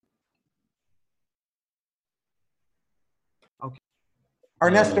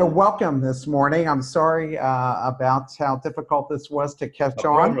Ernesto, welcome this morning. I'm sorry about how difficult this was to catch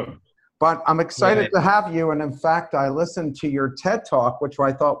No on, problem. but I'm excited Yeah. to have you. And in fact, I listened to your TED Talk, which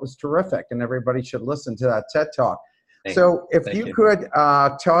I thought was terrific, and everybody should listen to that TED Talk. So if you could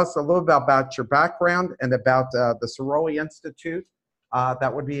tell us a little bit about your background and about the Sirolli Institute,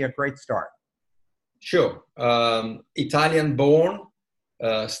 that would be a great start. Sure. Italian born,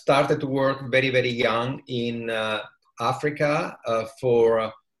 started to work very, very young in Africa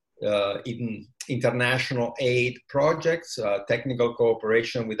for international aid projects, technical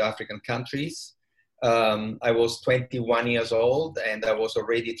cooperation with African countries. I was 21 years old and I was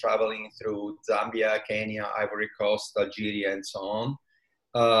already traveling through Zambia, Kenya, Ivory Coast, Algeria, and so on,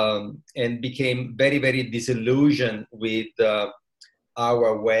 and became very, very disillusioned with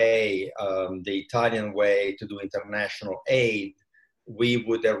our way, the Italian way to do international aid. We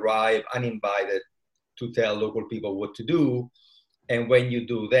would arrive uninvited to tell local people what to do. And when you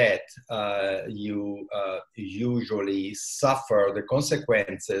do that, you usually suffer the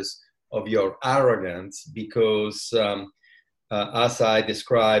consequences of your arrogance because, as I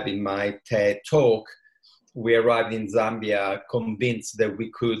described in my TED talk, we arrived in Zambia convinced that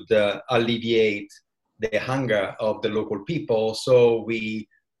we could alleviate the hunger of the local people. So we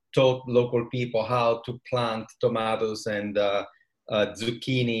taught local people how to plant tomatoes and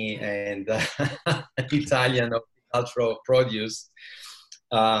zucchini and Italian agricultural produce.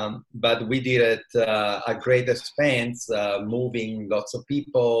 But we did it at great expense, moving lots of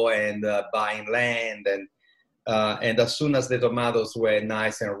people and buying land. And as soon as the tomatoes were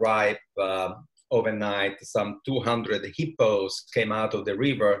nice and ripe, overnight, some 200 hippos came out of the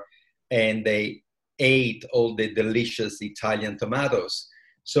river and they ate all the delicious Italian tomatoes.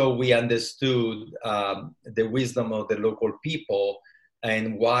 So we understood the wisdom of the local people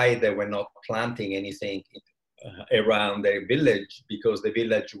and why they were not planting anything around their village, because the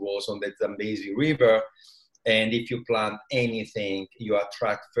village was on the Zambezi River. And if you plant anything, you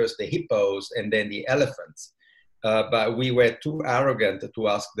attract first the hippos and then the elephants. But we were too arrogant to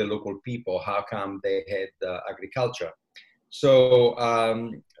ask the local people how come they had agriculture. So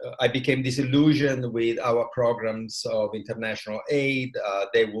I became disillusioned with our programs of international aid.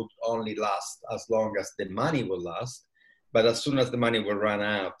 They would only last as long as the money will last. But as soon as the money will run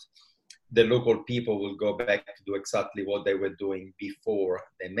out, the local people will go back to do exactly what they were doing before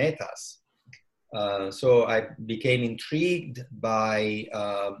they met us. So I became intrigued by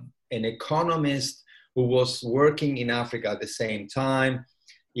an economist who was working in Africa at the same time.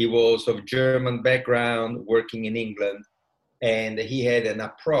 He was of German background, working in England. And he had an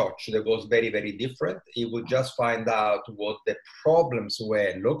approach that was very, very different. He would just find out what the problems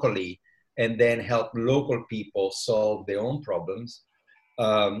were locally and then help local people solve their own problems.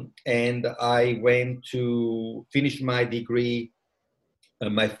 And I went to finish my degree,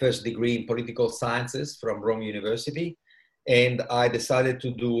 my first degree in political sciences from Rome University. And I decided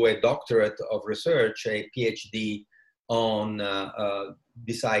to do a doctorate of research, a PhD on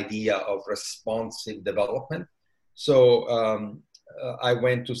this idea of responsive development. So I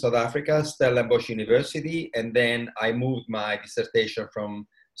went to South Africa, Stellenbosch University, and then I moved my dissertation from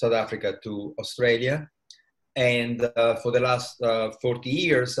South Africa to Australia. And for the last 40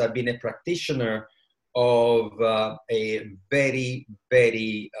 years, I've been a practitioner of a very,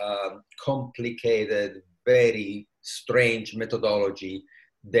 very complicated, very strange methodology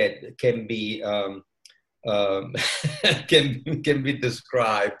that can be can be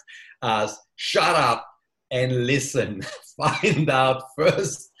described as shut up and listen. Find out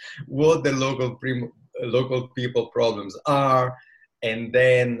first what the local people problems are, and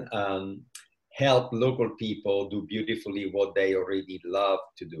then help local people do beautifully what they already love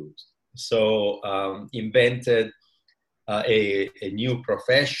to do. So invented a new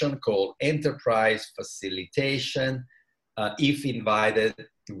profession called enterprise facilitation. If invited,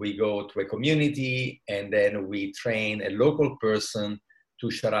 we go to a community and then we train a local person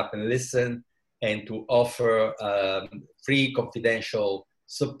to shut up and listen and to offer free confidential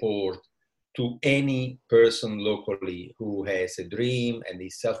support to any person locally who has a dream and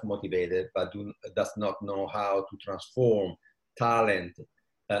is self-motivated but does not know how to transform talent,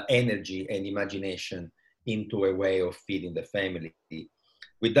 energy, and imagination into a way of feeding the family.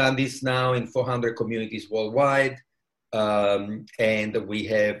 We've done this now in 400 communities worldwide, and we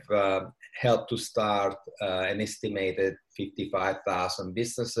have helped to start an estimated 55,000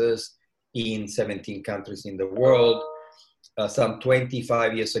 businesses in 17 countries in the world. Some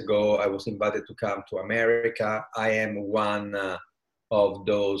 25 years ago, I was invited to come to America. I am one of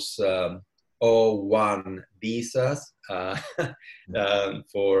those O1 visas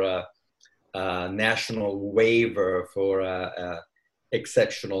for national waiver for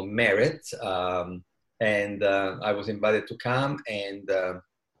exceptional merit. And I was invited to come, and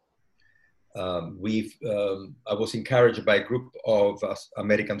I was encouraged by a group of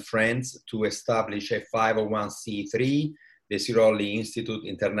American friends to establish a 501c3, the Sirolli Institute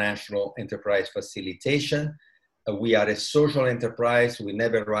International Enterprise Facilitation. We are a social enterprise. We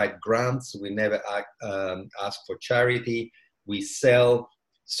never write grants. We never ask for charity. We sell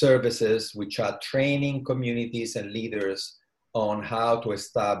services which are training communities and leaders on how to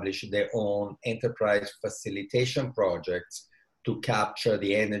establish their own enterprise facilitation projects to capture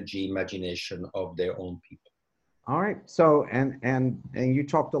the energy imagination of their own people. All right. So, and you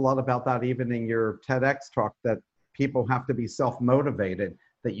talked a lot about that even in your TEDx talk, that people have to be self-motivated,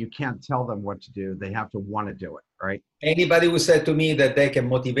 that you can't tell them what to do. They have to want to do it, right? Anybody who said to me that they can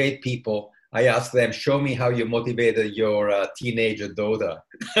motivate people, I ask them, show me how you motivated your teenager daughter.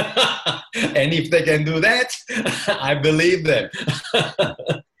 And if they can do that, I believe them.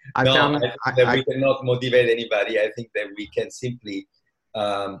 I think that we cannot motivate anybody. I think that we can simply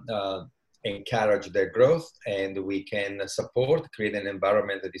encourage their growth, and we can create an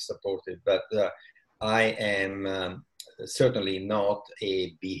environment that is supportive. But I am certainly not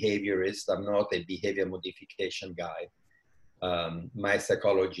a behaviorist. I'm not a behavior modification guy. My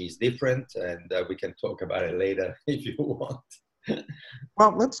psychology is different, and we can talk about it later if you want.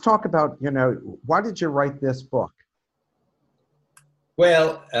 Well, let's talk about, why did you write this book?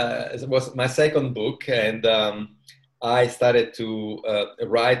 Well, it was my second book, and I started to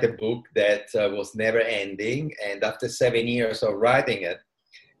write a book that was never ending. And after 7 years of writing it,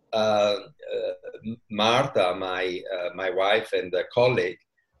 Martha, my wife and colleague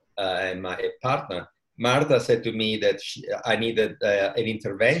and my partner, Martha said to me that I needed an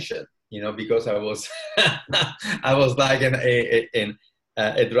intervention, because I was I was like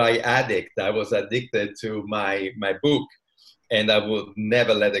a dry addict. I was addicted to my book, and I would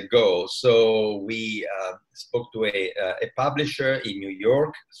never let it go. So we spoke to a publisher in New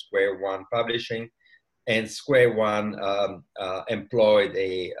York, Square One Publishing, and Square One employed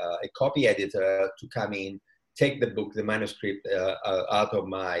a copy editor to come in, take the book, the manuscript out of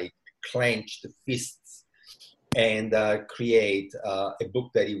my clenched fists, and create a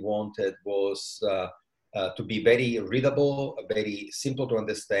book that he wanted was to be very readable, very simple to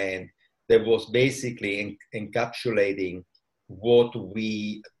understand, that was basically encapsulating what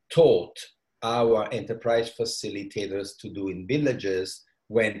we taught our enterprise facilitators to do in villages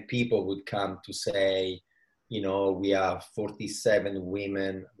when people would come to say, we are 47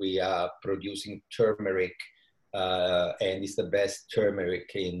 women, we are producing turmeric, and it's the best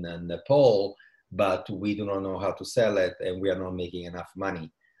turmeric in Nepal, but we do not know how to sell it, and we are not making enough money.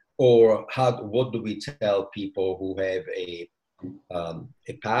 Or what do we tell people who have a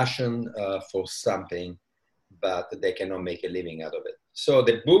passion for something, but they cannot make a living out of it? So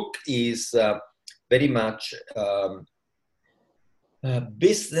the book is very much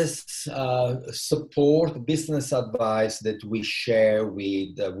business support, business advice that we share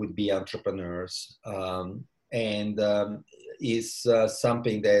with would-be entrepreneurs, and is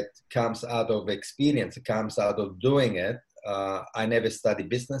something that comes out of experience, comes out of doing it. I never studied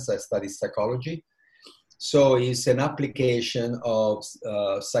business, I studied psychology. So it's an application of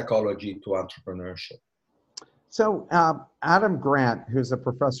psychology to entrepreneurship. So Adam Grant, who's a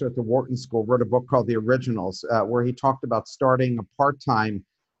professor at the Wharton School, wrote a book called The Originals, where he talked about starting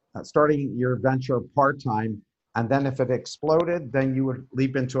your venture part-time, and then if it exploded, then you would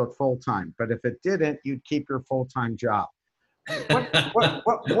leap into it full-time. But if it didn't, you'd keep your full-time job.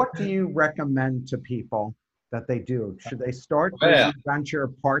 What do you recommend to people that they do? Should they start their venture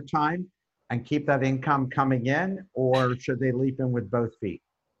part-time and keep that income coming in, or should they leap in with both feet?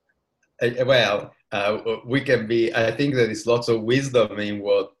 We can be, I think there is lots of wisdom in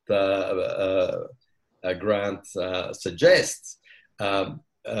what Grant suggests.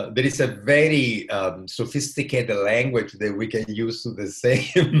 There is a very sophisticated language that we can use to the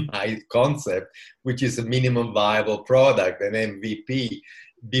same concept, which is a minimum viable product, an MVP.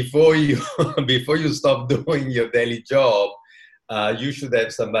 Before you stop doing your daily job, you should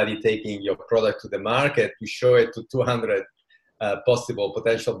have somebody taking your product to the market to show it to 200 possible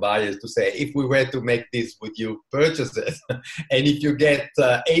potential buyers, to say, if we were to make this, would you purchase it? And if you get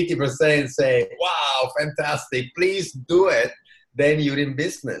 80% say, wow, fantastic, please do it, then you're in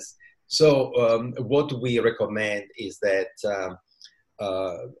business. So what we recommend is that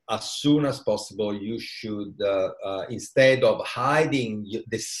as soon as possible, you should, instead of hiding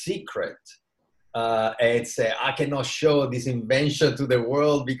the secret and say, I cannot show this invention to the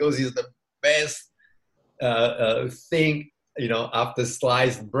world because it's the best thing, after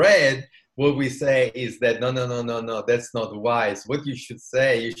sliced bread, what we say is that no, that's not wise. What you should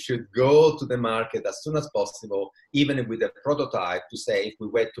say, you should go to the market as soon as possible, even with a prototype, to say, if we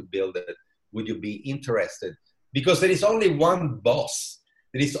were to build it, would you be interested? Because there is only one boss.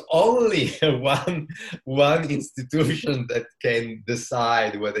 There is only one institution that can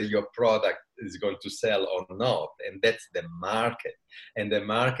decide whether your product is going to sell or not, and that's the market. And the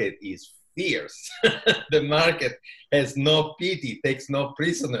market is fierce. The market has no pity, takes no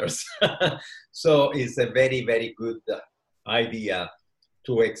prisoners. So it's a very, very good idea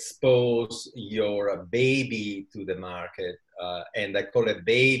to expose your baby to the market. And I call it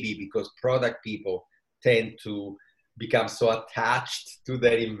baby because product people tend to become so attached to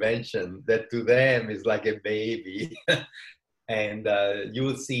their invention that to them is like a baby. And you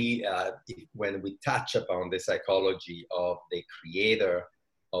will see when we touch upon the psychology of the creator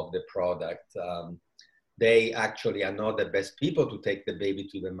of the product, they actually are not the best people to take the baby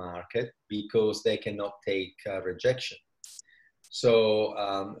to the market because they cannot take rejection.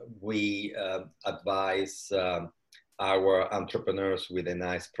 So we advise our entrepreneurs with a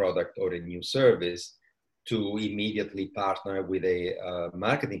nice product or a new service to immediately partner with a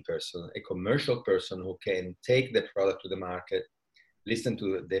marketing person, a commercial person who can take the product to the market, listen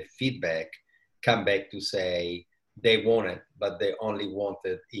to the feedback, come back to say they want it, but they only want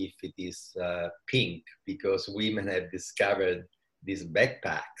it if it is pink, because women have discovered these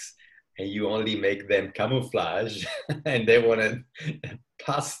backpacks and you only make them camouflage and they wanted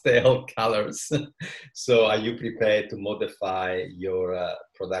pastel colors. So are you prepared to modify your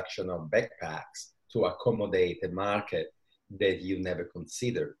production of backpacks to accommodate a market that you never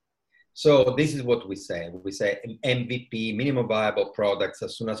considered? So this is what we say. We say MVP, minimum viable products,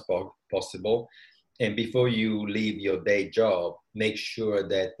 as soon as possible. And before you leave your day job, make sure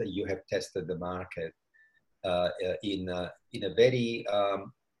that you have tested the market in a very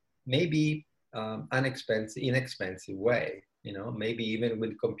inexpensive way. You know, maybe even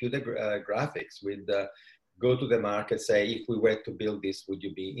with computer graphics, with go to the market, say, if we were to build this, would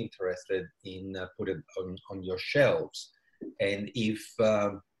you be interested in put it on your shelves? And if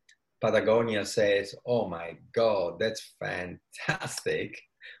Patagonia says, oh my God, that's fantastic,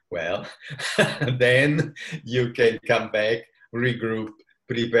 well, then you can come back, regroup,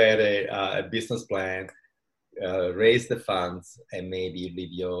 prepare a business plan, raise the funds, and maybe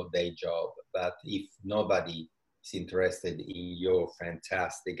leave your day job. But if nobody is interested in your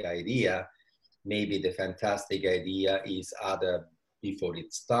fantastic idea, maybe the fantastic idea is either before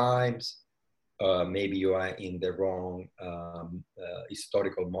its times, maybe you are in the wrong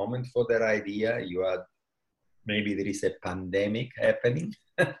historical moment for that idea. Maybe there is a pandemic happening.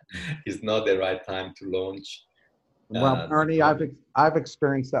 It's not the right time to launch. Well, Ernie, I've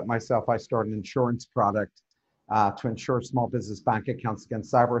experienced that myself. I started an insurance product to insure small business bank accounts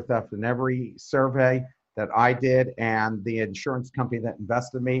against cyber theft. And every survey that I did and the insurance company that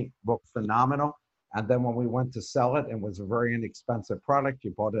invested in me looked phenomenal. And then when we went to sell it, it was a very inexpensive product.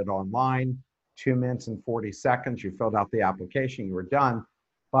 You bought it online, 2 minutes and 40 seconds. You filled out the application, you were done.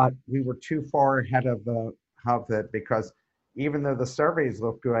 But we were too far ahead of it because even though the surveys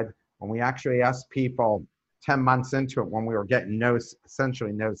looked good, when we actually asked people 10 months into it, when we were getting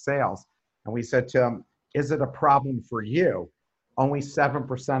essentially no sales, and we said to them, is it a problem for you? Only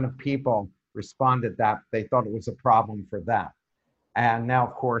 7% of people responded that they thought it was a problem for them. And now,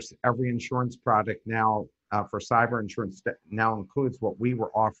 of course, every insurance product now for cyber insurance now includes what we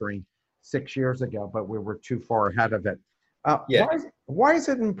were offering 6 years ago, but we were too far ahead of it. Why is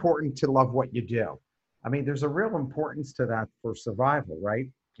it important to love what you do? I mean, there's a real importance to that for survival, right?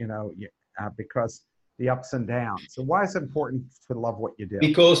 You know, because the ups and downs. So why is it important to love what you do?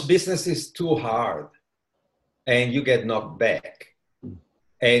 Because business is too hard and you get knocked back.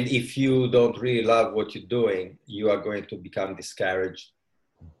 And if you don't really love what you're doing, you are going to become discouraged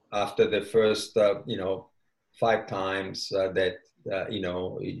after the first, 5 times that,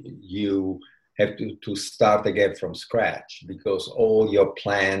 you have to start again from scratch because all your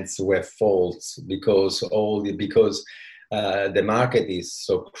plans were false, because the market is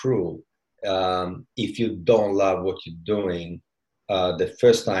so cruel. If you don't love what you're doing, the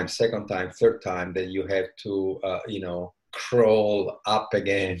first time, second time, third time, then you have to, crawl up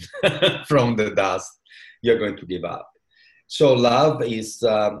again from the dust, you're going to give up. So love is,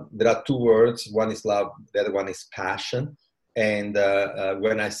 there are 2 words. One is love, the other one is passion. And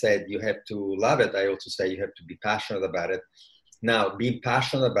when I said you have to love it, I also say you have to be passionate about it. Now, being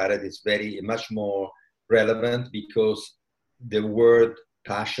passionate about it is much more relevant because the word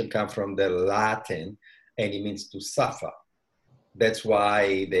passion comes from the Latin and it means to suffer. That's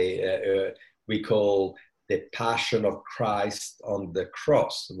why we call the passion of Christ on the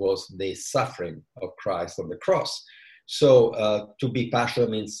cross, was the suffering of Christ on the cross. So to be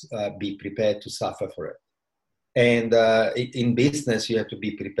passionate means be prepared to suffer for it. And in business, you have to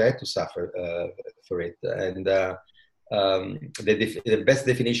be prepared to suffer for it. And the best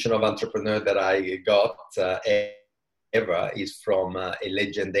definition of entrepreneur that I got ever is from a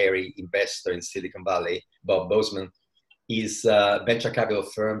legendary investor in Silicon Valley, Bob Bozeman. His venture capital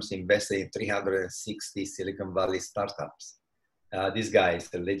firms invested in 360 Silicon Valley startups. This guy is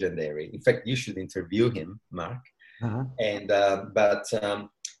a legendary. In fact, you should interview him, Mark. Uh-huh. And but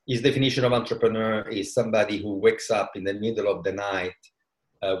his definition of entrepreneur is somebody who wakes up in the middle of the night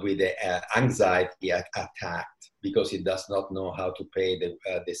with an anxiety attack because he does not know how to pay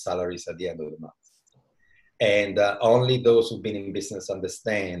the salaries at the end of the month. And only those who've been in business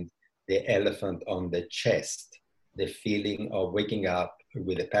understand the elephant on the chest, the feeling of waking up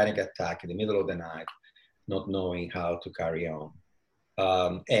with a panic attack in the middle of the night, not knowing how to carry on.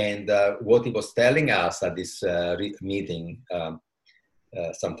 And what he was telling us at this meeting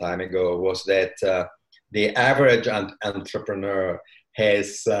some time ago was that the average entrepreneur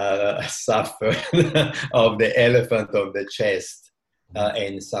has suffered of the elephant on the chest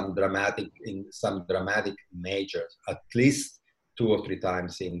in some dramatic measures, at least 2 or 3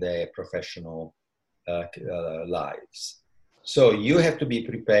 times in their professional lives. So you have to be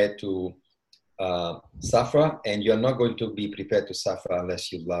prepared to suffer, and you're not going to be prepared to suffer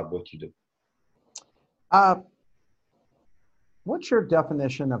unless you love what you do. What's your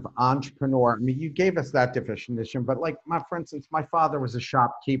definition of entrepreneur? I mean, you gave us that definition, but like for instance, my father was a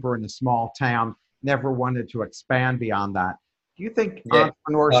shopkeeper in a small town, never wanted to expand beyond that. Do you think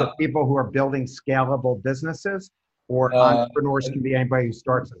entrepreneurs are people who are building scalable businesses, or entrepreneurs can be anybody who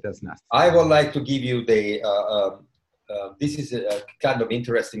starts a business? I would like to give you this is a kind of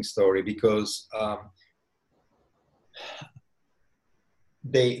interesting story because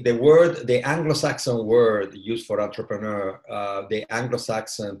the Anglo-Saxon word used for entrepreneur, the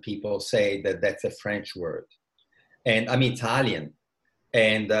Anglo-Saxon people say that that's a French word. And I'm Italian.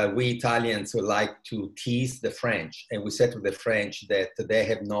 And we Italians like to tease the French. And we said to the French that they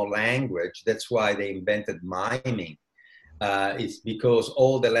have no language. That's why they invented miming. It's because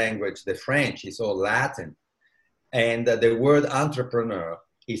all the language, the French, is all Latin. And the word entrepreneur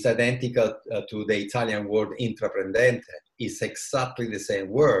is identical to the Italian word intraprendente. It's exactly the same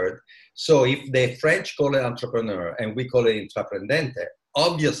word. So if the French call it entrepreneur and we call it intraprendente,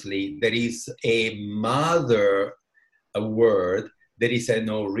 obviously there is a mother word, there is an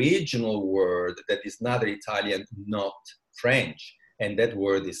original word that is neither Italian, not French. And that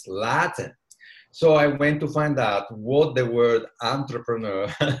word is Latin. So I went to find out what the word entrepreneur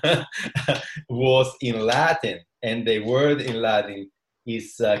was in Latin. And the word in Latin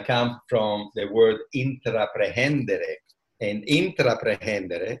is come from the word intraprehendere. And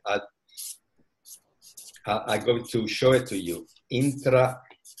intraprehendere, I'm going to show it to you.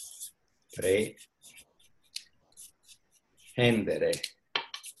 Intraprehendere.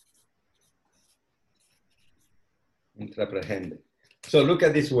 Intraprehende. So look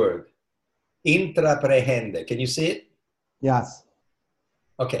at this word. Intraprehende. Can you see it? Yes.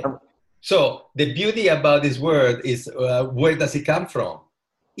 Okay. So the beauty about this word is where does it come from?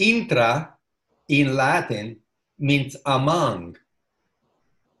 Intra in Latin means among.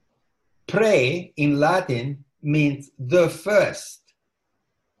 Pre in Latin means the first.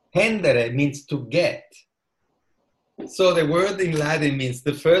 Hendere means to get. So the word in Latin means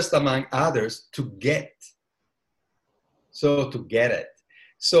the first among others, to get. So to get it.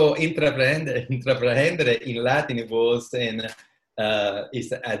 So intraprehendere in Latin was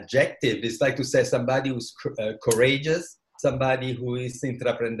is an adjective. It's like to say somebody who's courageous. Somebody who is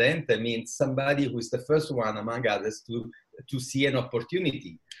intraprendente means somebody who is the first one among others to see an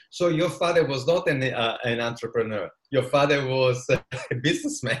opportunity. So your father was not an entrepreneur. Your father was a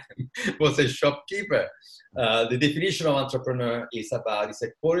businessman, was a shopkeeper. The definition of entrepreneur is a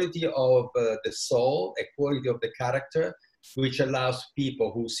quality of the soul, a quality of the character, which allows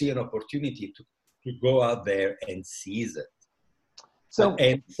people who see an opportunity to go out there and seize it. So,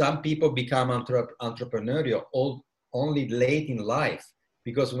 and some people become entrepreneurial only late in life,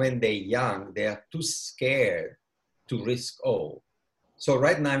 because when they're young, they are too scared to risk all. So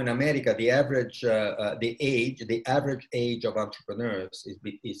right now in America, the average age of entrepreneurs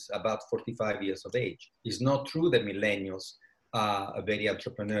is about 45 years of age. It's not true that millennials are very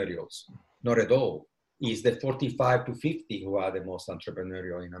entrepreneurial, not at all. It's the 45 to 50 who are the most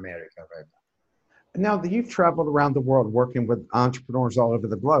entrepreneurial in America right now. Now, you've traveled around the world working with entrepreneurs all over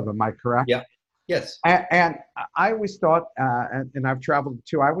the globe, am I correct? Yeah. Yes. And I always thought, and I've traveled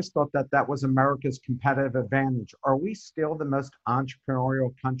too, I always thought that that was America's competitive advantage. Are we still the most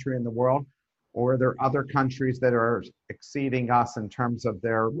entrepreneurial country in the world, or are there other countries that are exceeding us in terms of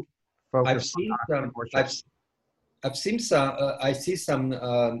their I've focus seen on some. entrepreneurship? I've seen some. I see some.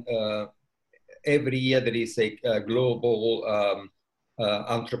 Every year there is a global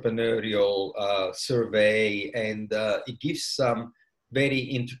entrepreneurial survey, and it gives some very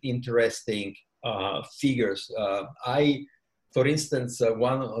interesting figures. For instance,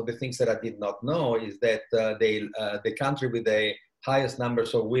 one of the things that I did not know is that the country with the highest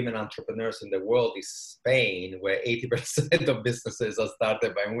numbers of women entrepreneurs in the world is Spain, where 80% of businesses are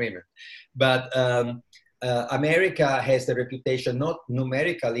started by women. But America has the reputation, not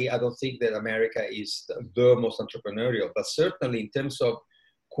numerically, I don't think that America is the most entrepreneurial, but certainly in terms of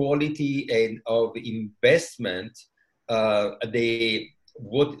quality and of investment, the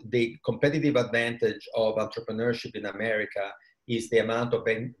competitive advantage of entrepreneurship in America is the amount of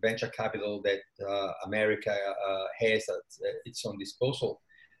venture capital that America has at its own disposal.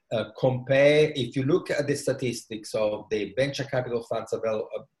 If you look at the statistics of the venture capital funds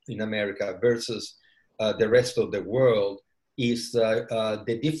available in America versus the rest of the world,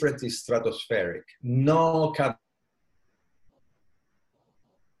 the difference is stratospheric. No country.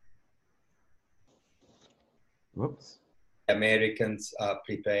 Whoops. Americans are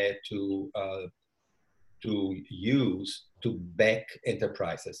prepared to use to back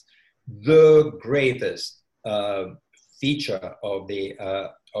enterprises. The greatest feature of the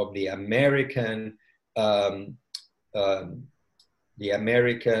American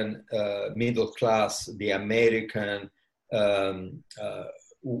middle class, the American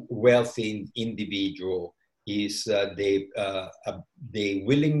wealthy individual is the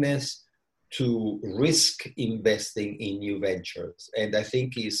willingness to risk investing in new ventures. And I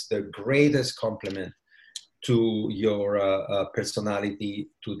think is the greatest compliment to your personality,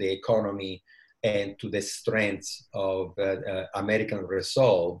 to the economy, and to the strengths of American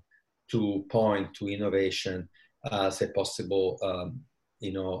resolve to point to innovation as a possible,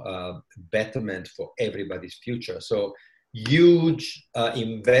 betterment for everybody's future. So huge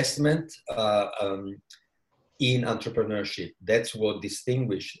investment in entrepreneurship. That's what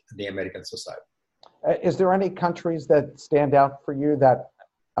distinguishes the American society. Is there any countries that stand out for you that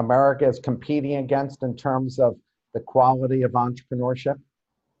America is competing against in terms of the quality of entrepreneurship?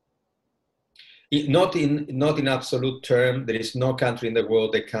 Not in absolute term. There is no country in the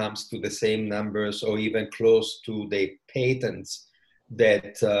world that comes to the same numbers or even close to the patents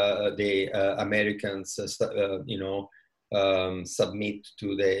that the Americans, submit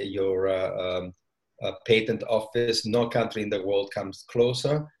to your patent office. No country in the world comes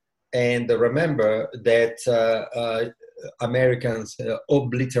closer. And remember that Americans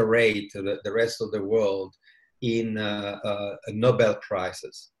obliterate the rest of the world in Nobel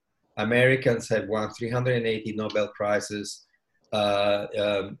Prizes. Americans have won 380 Nobel Prizes,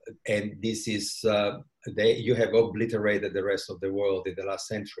 and this is, you have obliterated the rest of the world in the last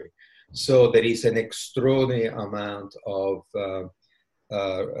century. So there is an extraordinary amount of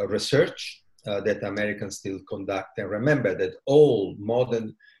research that Americans still conduct. And remember that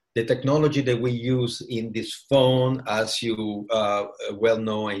the technology that we use in this phone, as you well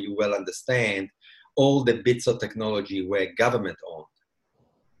know and you well understand, all the bits of technology were government owned.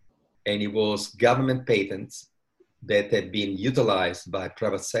 And it was government patents that had been utilized by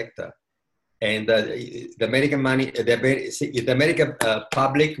private sector. And the American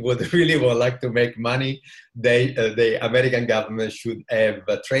public would really like to make money. The American government should have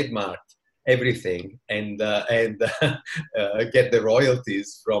trademarked everything and get the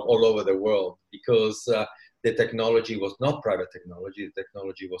royalties from all over the world, because the technology was not private technology. The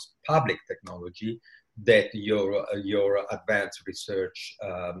technology was public technology that your advanced research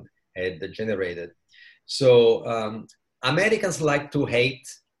had generated. So Americans like to hate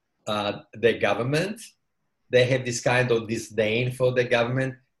the government. They have this kind of disdain for the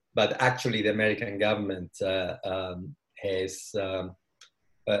government, but actually the American government has the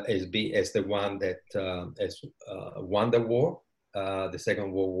one that has won the war, the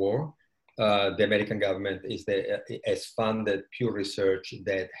Second World War. The American government has funded pure research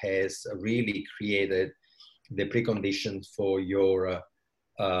that has really created the preconditions for your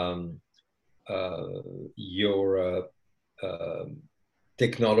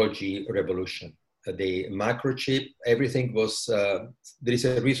technology revolution. The microchip, everything was, there is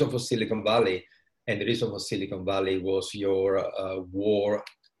a reason for Silicon Valley, and the reason for Silicon Valley was your war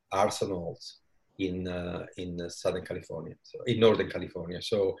arsenals in Southern California, so in Northern California.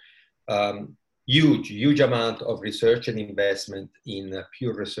 So huge amount of research and investment in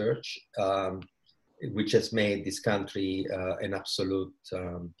pure research. which has made this country an absolute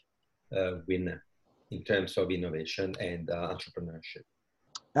winner in terms of innovation and entrepreneurship.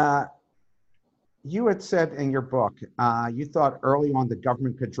 You had said in your book, you thought early on the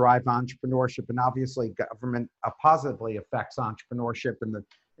government could drive entrepreneurship, and obviously government positively affects entrepreneurship in the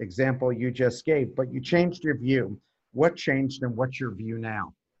example you just gave, but you changed your view. What changed and what's your view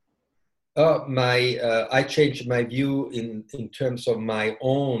now? I changed my view in terms of my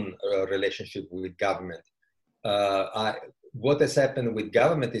own relationship with government. What has happened with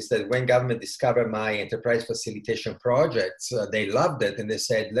government is that when government discovered my enterprise facilitation projects, they loved it and they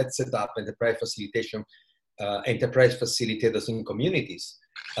said, let's set up enterprise facilitators in communities.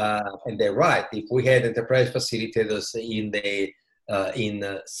 And they're right. If we had enterprise facilitators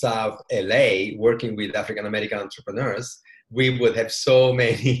in South LA working with African American entrepreneurs, we would have so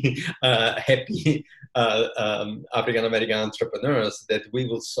many happy African American entrepreneurs that we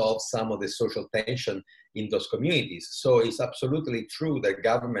will solve some of the social tension in those communities. So it's absolutely true that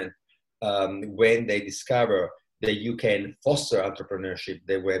government, when they discover that you can foster entrepreneurship,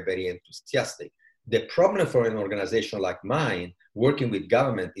 they were very enthusiastic. The problem for an organization like mine, working with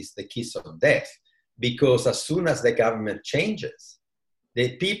government, is the kiss of death, because as soon as the government changes,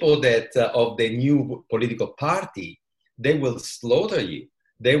 the people that of the new political party, they will slaughter you.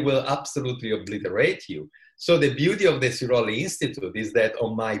 They will absolutely obliterate you. So the beauty of the Sirolli Institute is that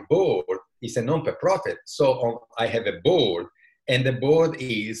on my board is a non-profit. So I have a board, and the board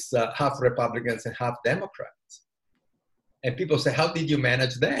is half Republicans and half Democrats. And people say, how did you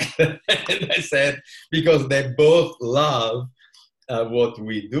manage that? And I said, because they both love what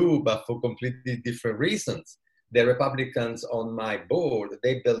we do, but for completely different reasons. The Republicans on my board,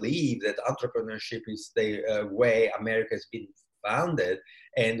 they believe that entrepreneurship is the way America has been founded.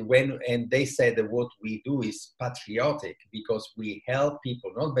 And they said that what we do is patriotic, because we help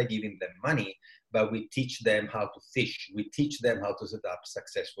people not by giving them money, but we teach them how to fish. We teach them how to set up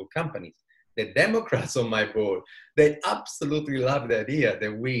successful companies. The Democrats on my board, they absolutely love the idea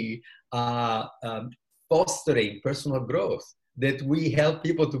that we are fostering personal growth, that we help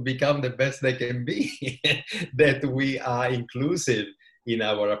people to become the best they can be, that we are inclusive in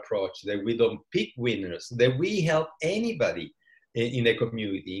our approach, that we don't pick winners, that we help anybody in a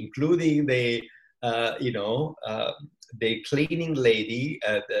community, including the cleaning lady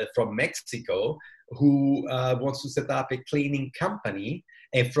from Mexico who wants to set up a cleaning company.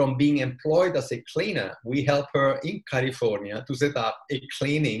 And from being employed as a cleaner, we help her in California to set up a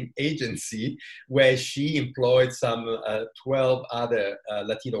cleaning agency where she employed some 12 other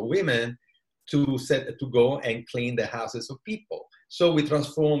Latino women to go and clean the houses of people. So we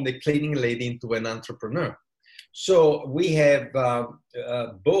transformed the cleaning lady into an entrepreneur. So we have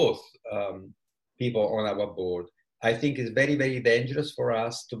both people on our board. I think it's very, very dangerous for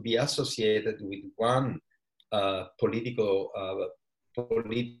us to be associated with one political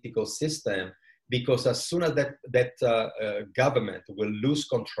system, because as soon as that government will lose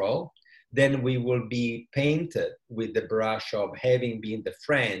control, then we will be painted with the brush of having been the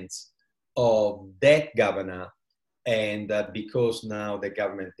friends of that governor, and because now the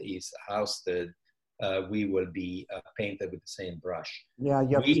government is ousted, we will be painted with the same brush. Yeah,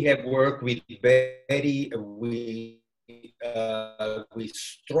 yep. We have worked with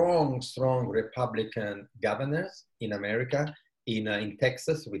strong Republican governors in America, in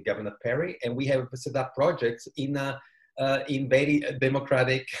Texas with Governor Perry, and we have set up projects in very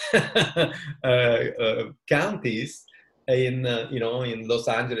democratic counties in Los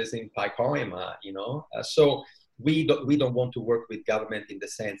Angeles, in Pacoima, So we don't want to work with government in the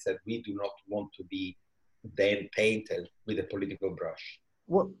sense that we do not want to be then painted with a political brush.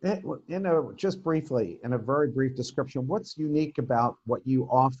 Well, just briefly, in a very brief description, what's unique about what you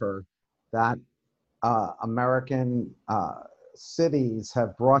offer that American cities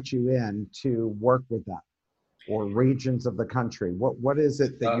have brought you in to work with them, or regions of the country? What is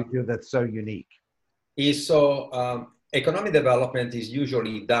it that you do that's so unique? Economic development is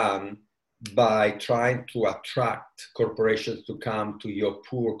usually done by trying to attract corporations to come to your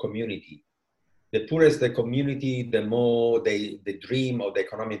poor community. The poorer the community, the more the dream of the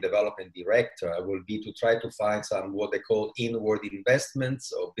economic development director will be to try to find some what they call inward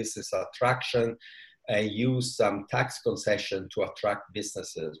investments or business attraction, and use some tax concession to attract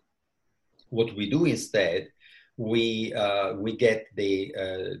businesses. What we do instead, we get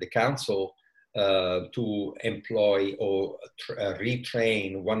the council to employ or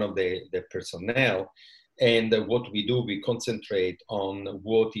retrain one of the personnel. And what we do, we concentrate on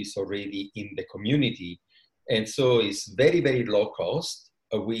what is already in the community. And so it's very, very low cost,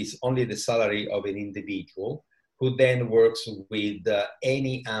 with only the salary of an individual who then works with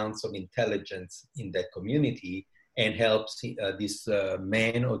any ounce of intelligence in that community and helps this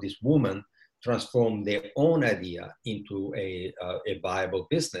man or this woman transform their own idea into a viable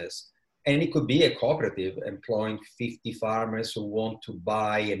business. And it could be a cooperative employing 50 farmers who want to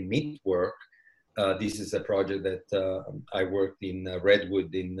buy a meat work. This is a project that I worked in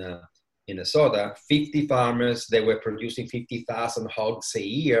Redwood in Minnesota. 50 farmers, they were producing 50,000 hogs a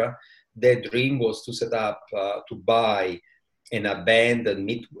year. Their dream was to set up, to buy an abandoned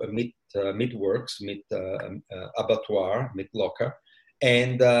meat works, abattoir, meat locker.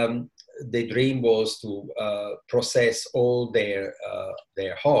 And the dream was to process all their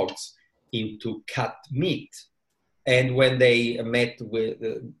hogs into cut meat. And when they met with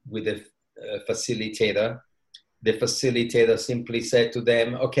the facilitator, the facilitator simply said to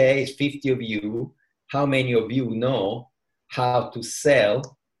them, okay, it's 50 of you. How many of you know how to sell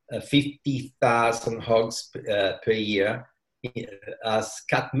 50,000 hogs per year as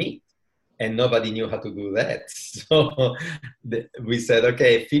cut meat? And nobody knew how to do that. So we said,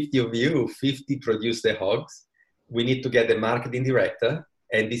 okay, 50 of you, 50 produce the hogs. We need to get the marketing director.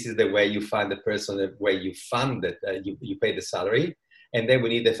 And this is the way you find the person where you fund it, you pay the salary. And then we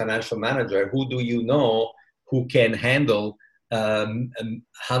need the financial manager. Who do you know who can handle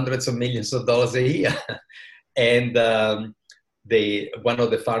hundreds of millions of dollars a year? And one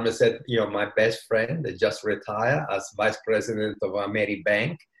of the farmers said, my best friend that just retired as vice president of Ameri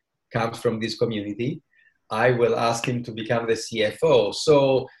Bank comes from this community. I will ask him to become the CFO.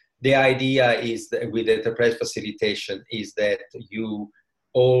 So the idea is that with enterprise facilitation is that you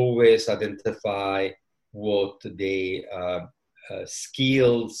always identify what the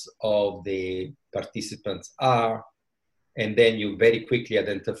skills of the participants are, and then you very quickly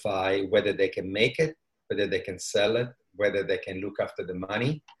identify whether they can make it, whether they can sell it, whether they can look after the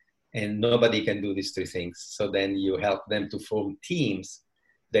money, and nobody can do these three things. So then you help them to form teams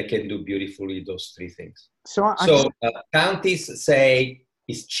that can do beautifully those three things. So counties say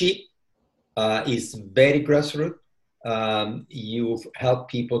it's cheap, it's very grassroots. You help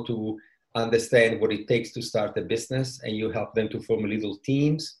people to understand what it takes to start a business, and you help them to form little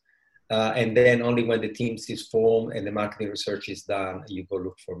teams. And then only when the teams is formed and the marketing research is done, you go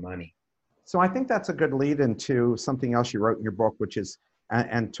look for money. So I think that's a good lead into something else you wrote in your book, which is,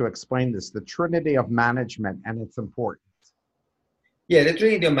 and to explain this, the trinity of management and its importance. Yeah, the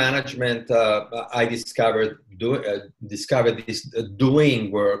trinity of management, I discovered this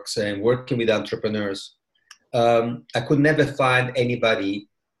doing works and working with entrepreneurs. I could never find anybody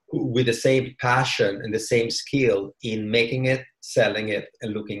with the same passion and the same skill in making it, selling it,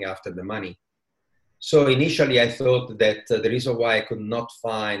 and looking after the money. So initially I thought that the reason why I could not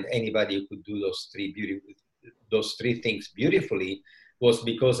find anybody who could do those three things beautifully was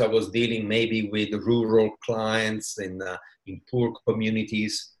because I was dealing maybe with rural clients in poor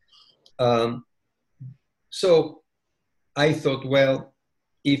communities. So I thought, well,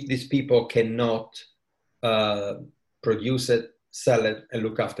 if these people cannot produce it, sell it, and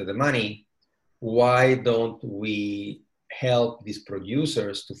look after the money, why don't we help these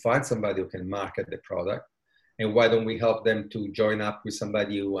producers to find somebody who can market the product? And why don't we help them to join up with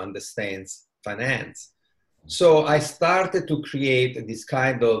somebody who understands finance? So I started to create this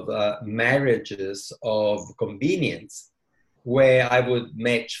kind of marriages of convenience, where I would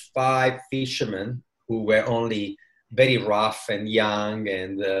match 5 fishermen who were only very rough and young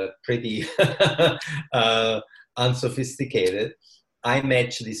and pretty unsophisticated. I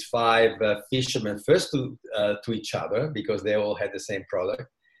matched these 5 fishermen first to each other because they all had the same product.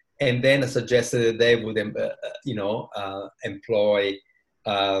 And then I suggested that they would, employ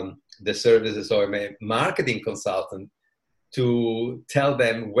the services of a marketing consultant to tell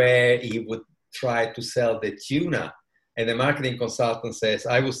them where he would try to sell the tuna. And the marketing consultant says,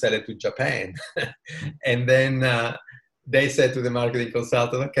 I will sell it to Japan. And then they said to the marketing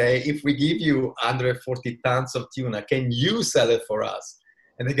consultant, okay, if we give you 140 tons of tuna, can you sell it for us?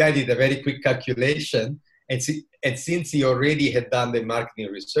 And the guy did a very quick calculation. And since he already had done the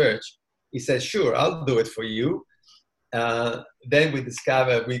marketing research, he said, sure, I'll do it for you. Then we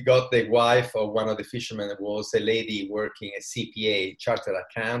discovered, we got the wife of one of the fishermen, was a lady working a CPA, chartered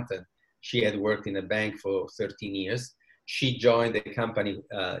accountant. She had worked in a bank for 13 years. She joined the company,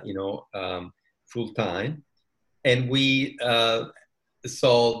 full time. And we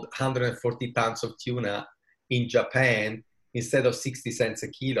sold 140 tons of tuna in Japan instead of 60 cents a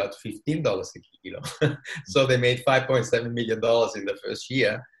kilo at $15 a kilo. So they made $5.7 million in the first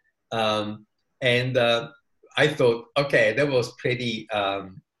year. I thought, okay, that was pretty,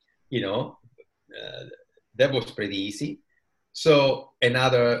 that was pretty easy. So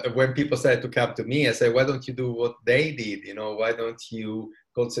when people started to come to me, I said, why don't you do what they did? You know, why don't you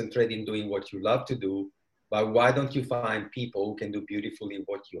concentrate in doing what you love to do? But why don't you find people who can do beautifully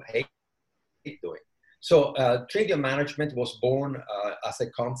what you hate doing? So trade management was born as a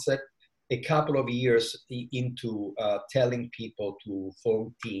concept a couple of years into telling people to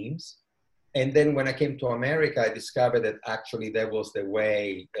form teams. And then when I came to America, I discovered that actually that was the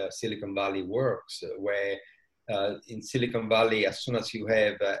way Silicon Valley works, where in Silicon Valley, as soon as you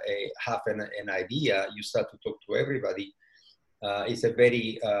have half an idea, you start to talk to everybody. It's a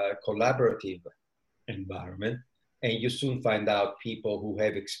very collaborative environment, and you soon find out people who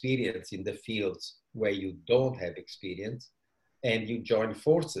have experience in the fields where you don't have experience, and you join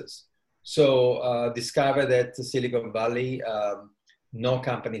forces. So discover that Silicon Valley, no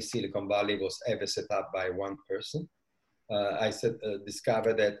company in Silicon Valley was ever set up by one person. I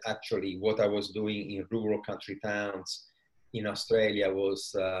discovered that actually what I was doing in rural country towns in Australia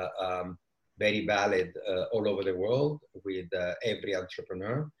was very valid all over the world with every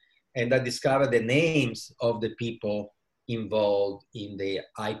entrepreneur. And I discovered the names of the people involved in the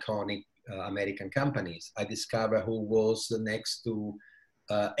iconic American companies. I discovered who was next to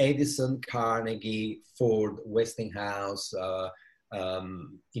Edison, Carnegie, Ford, Westinghouse,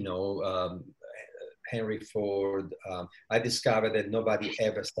 Henry Ford. I discovered that nobody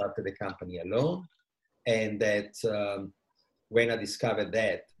ever started a company alone, and that when I discovered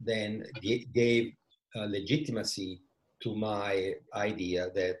that, then gave legitimacy to my idea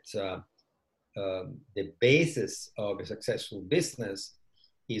that the basis of a successful business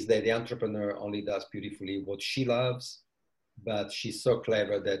is that the entrepreneur only does beautifully what she loves, but she's so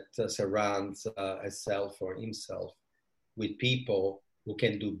clever that surrounds herself or himself with people who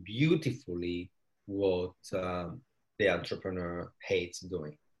can do beautifully what the entrepreneur hates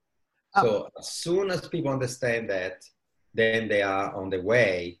doing. So as soon as people understand that, then they are on the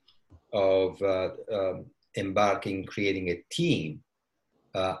way of embarking, creating a team.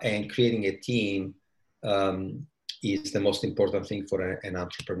 And creating a team is the most important thing for an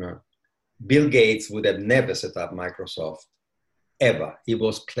entrepreneur. Bill Gates would have never set up Microsoft, ever. He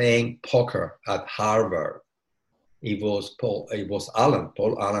was playing poker at Harvard. It was Paul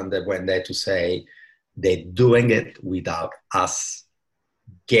Allen that went there to say, they're doing it without us.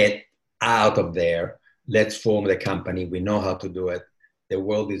 Get out of there. Let's form the company. We know how to do it. The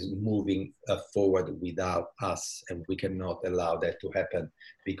world is moving forward without us, and we cannot allow that to happen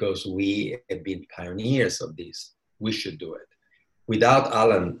because we have been pioneers of this. We should do it. Without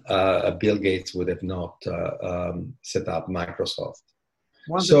Allen, Bill Gates would have not set up Microsoft.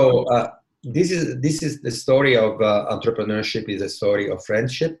 So this is the story of entrepreneurship. Is a story of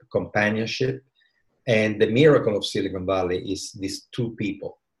friendship, companionship, and the miracle of Silicon Valley is these two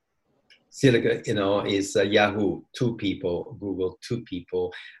people. Silicon, is Yahoo, two people, Google, two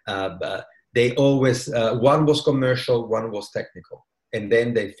people. But they always, one was commercial, one was technical, and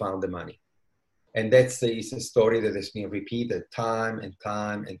then they found the money. And it's a story that has been repeated time and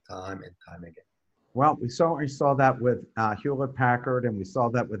time and time and time again. Well, we saw that with Hewlett-Packard, and we saw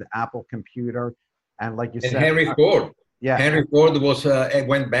that with Apple Computer, and like you said, Henry Ford. Yeah, Henry Ford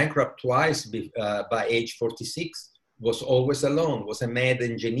went bankrupt twice by age 46. Was always alone. Was a mad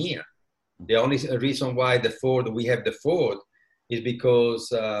engineer. The only reason why we have the Ford is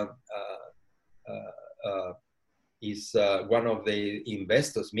because one of the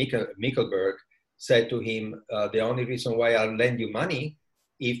investors, Mickelberg, said to him, the only reason why I'll lend you money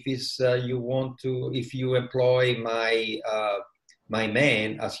if you employ my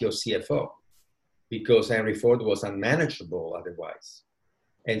man as your CFO, because Henry Ford was unmanageable otherwise.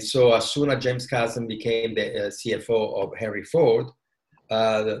 And so as soon as James Cousin became the CFO of Henry Ford,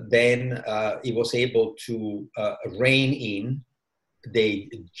 then he was able to rein in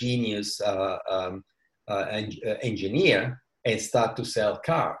the genius engineer and start to sell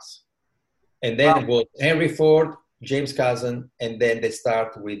cars. And then it was Henry Ford, James Cousin, and then they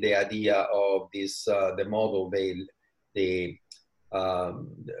start with the idea of this the model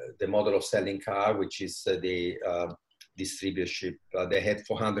of selling car, which is the distributorship. They had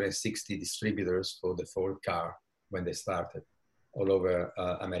 460 distributors for the Ford car when they started all over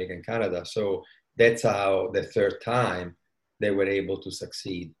America and Canada. So that's how the third time they were able to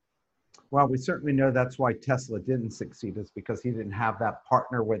succeed. Well, we certainly know that's why Tesla didn't succeed, is because he didn't have that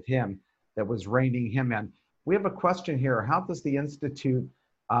partner with him that was reining him in. We have a question here. How does the Institute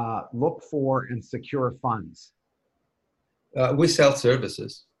look for and secure funds? We sell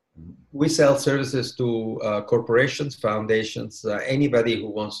services. We sell services to corporations, foundations, anybody who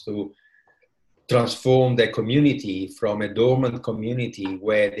wants to transform their community from a dormant community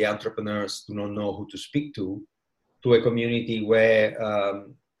where the entrepreneurs do not know who to speak to to a community where,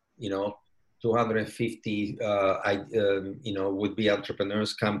 250, would-be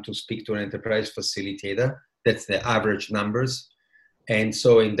entrepreneurs come to speak to an enterprise facilitator. That's the average numbers. And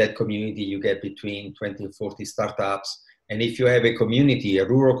so in that community, you get between 20 and 40 startups. And if you have a community, a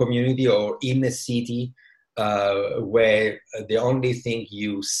rural community or in a city, where the only thing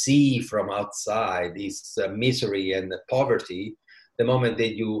you see from outside is misery and poverty, the moment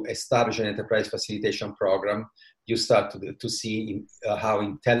that you establish an enterprise facilitation program, you start to see how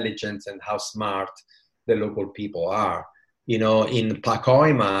intelligent and how smart the local people are. In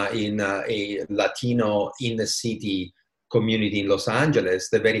Pacoima, in a Latino inner city community in Los Angeles,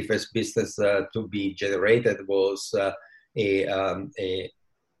 the very first business to be generated was a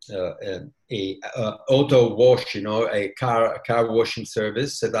auto wash, a car washing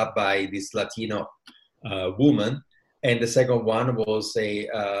service set up by this Latino woman, and the second one was a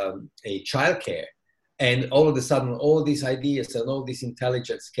childcare. And all of a sudden, all these ideas and all this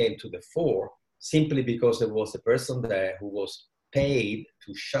intelligence came to the fore simply because there was a person there who was paid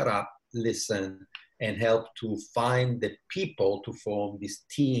to shut up, listen, and help to find the people to form these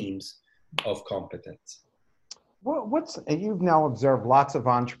teams of competence. Well, you've now observed lots of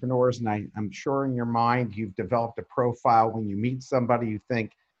entrepreneurs, and I'm sure in your mind you've developed a profile. When you meet somebody, you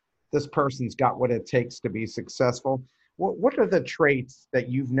think this person's got what it takes to be successful. What are the traits that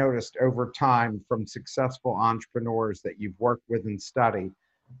you've noticed over time from successful entrepreneurs that you've worked with and studied?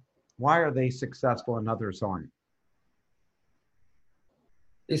 Why are they successful and others aren't?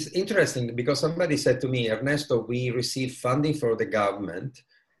 It's interesting because somebody said to me, Ernesto, we receive funding for the government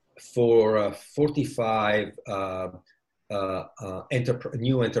for 45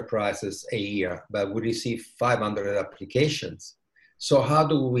 new enterprises a year, but we receive 500 applications. So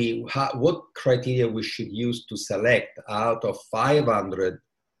what criteria we should use to select out of 500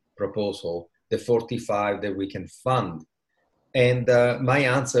 proposals, the 45 that we can fund? And my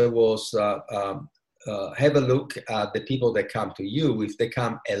answer was, have a look at the people that come to you. If they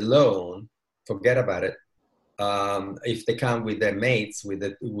come alone, forget about it. If they come with their mates, with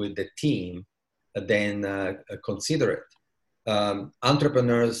the team, then consider it.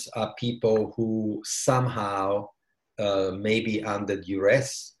 Entrepreneurs are people who somehow maybe under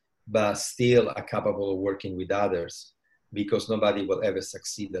duress, but still are capable of working with others, because nobody will ever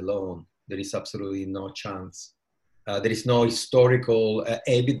succeed alone. There is absolutely no chance. There is no historical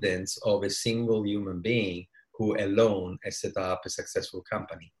evidence of a single human being who alone has set up a successful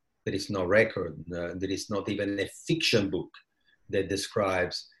company. There is no record. There is not even a fiction book that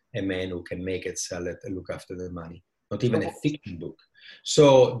describes a man who can make it, sell it, and look after the money. Not even a fiction book.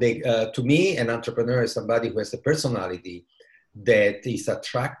 So to me, an entrepreneur is somebody who has a personality that is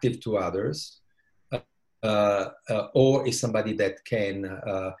attractive to others, or is somebody that can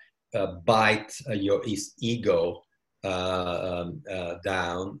bite his ego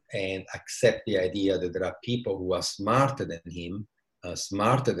down and accept the idea that there are people who are smarter than him,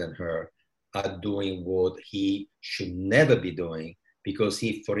 smarter than her, are doing what he should never be doing. Because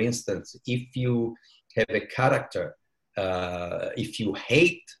for instance, if you have a character, if you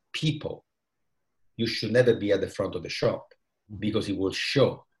hate people, you should never be at the front of the shop, because it will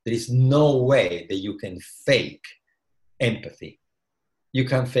show. There is no way that you can fake empathy. You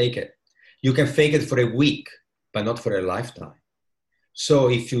can't fake it. You can fake it for a week, but not for a lifetime. So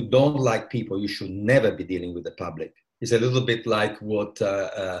if you don't like people, you should never be dealing with the public. It's a little bit like what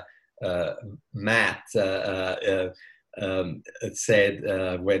Matt said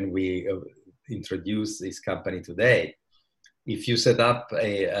when we introduced this company today. If you set up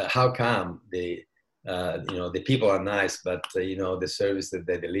how come the people are nice, but the service that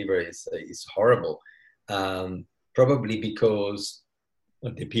they deliver is horrible? Probably because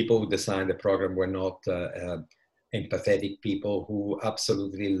the people who designed the program were not empathetic people who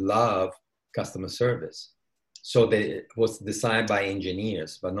absolutely love customer service. So it was designed by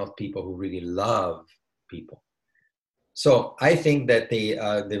engineers, but not people who really love people. So I think that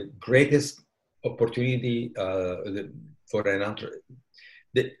the greatest opportunity for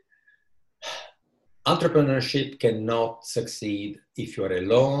entrepreneurship cannot succeed if you are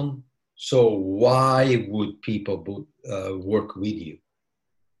alone. So why would people work with you?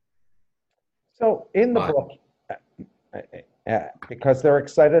 So in the book, because they're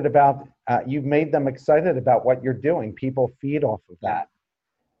excited about, you've made them excited about what you're doing. People feed off of that,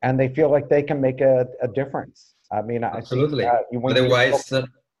 and they feel like they can make a difference. I mean, absolutely. I think, otherwise,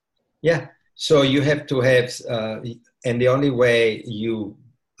 yeah. So you have to have, and the only way you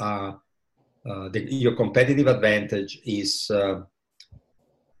your competitive advantage is, the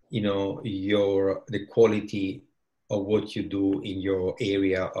quality of what you do in your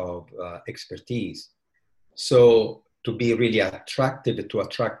area of expertise. So to be really attractive, to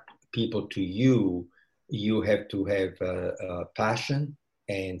attract people to you, you have to have passion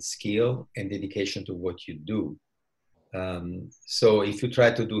and skill and dedication to what you do. So if you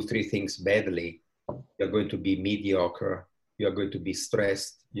try to do three things badly, you're going to be mediocre, you're going to be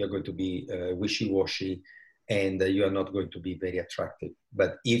stressed, you're going to be wishy-washy, and you are not going to be very attractive.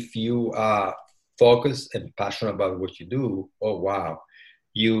 But if you are focused and passionate about what you do, oh wow,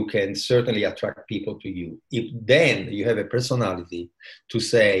 you can certainly attract people to you. If then you have a personality to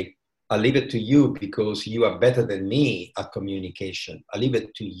say, I leave it to you because you are better than me at communication. I leave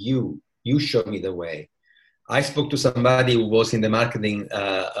it to you. You show me the way. I spoke to somebody who was in the marketing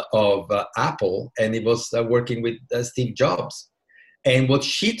of Apple, and he was working with Steve Jobs. And what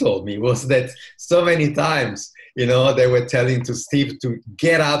she told me was that so many times, they were telling to Steve to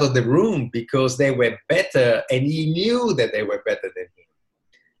get out of the room because they were better, and he knew that they were better than him.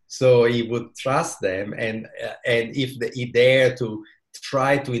 So he would trust them, and if he dared to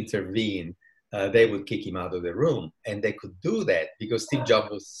try to intervene, they would kick him out of the room. And they could do that because Steve Jobs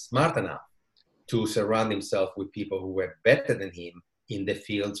was smart enough to surround himself with people who were better than him in the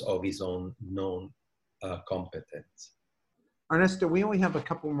fields of his own known competence. Ernesto, we only have a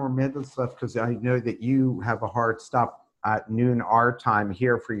couple more minutes left because I know that you have a hard stop at noon our time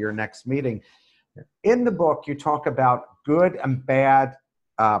here for your next meeting. In the book, you talk about good and bad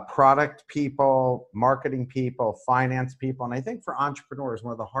product people, marketing people, finance people. And I think for entrepreneurs,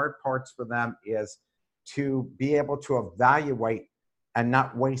 one of the hard parts for them is to be able to evaluate and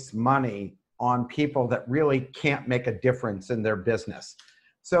not waste money on people that really can't make a difference in their business.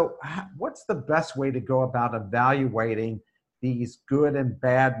 So what's the best way to go about evaluating these good and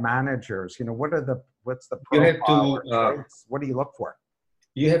bad managers? What's the profile or traits? What do you look for?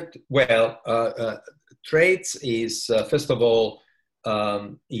 You have to, traits is, first of all,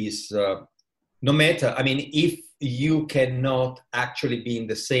 no matter, if you cannot actually be in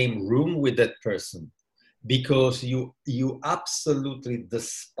the same room with that person because you absolutely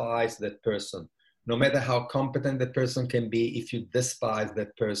despise that person, no matter how competent the person can be, if you despise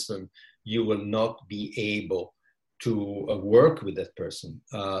that person, you will not be able to work with that person.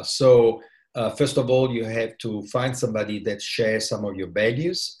 First of all, you have to find somebody that shares some of your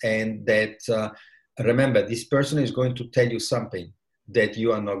values, and that, remember, this person is going to tell you something that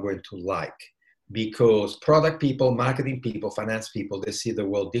you are not going to like, because product people, marketing people, finance people, they see the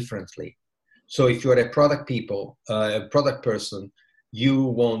world differently. So if you're a product person, you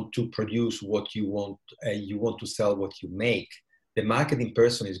want to produce what you want to sell what you make. The marketing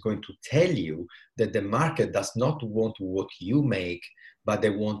person is going to tell you that the market does not want what you make, but they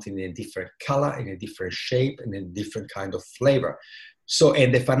want in a different color, in a different shape, and in a different kind of flavor. So,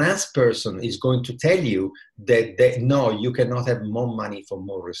 and the finance person is going to tell you that no, you cannot have more money for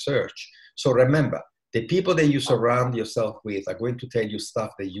more research. So remember, the people that you surround yourself with are going to tell you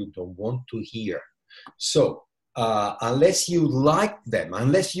stuff that you don't want to hear. So unless you like them,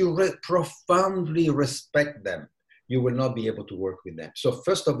 unless you profoundly respect them, you will not be able to work with them. So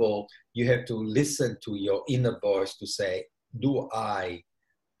first of all, you have to listen to your inner voice to say, do I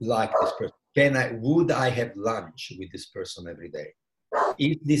like this person? Would I have lunch with this person every day?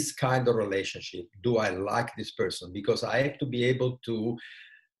 Is this kind of relationship, do I like this person? Because I have to be able to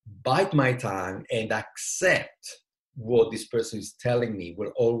bite my tongue and accept what this person is telling me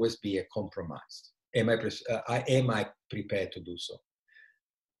will always be a compromise. Am I prepared to do so?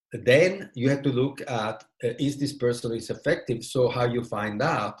 Then you have to look at, is this person is effective? So how you find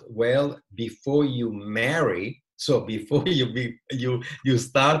out? Well, before you marry, so before you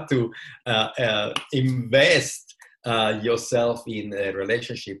start to invest yourself in a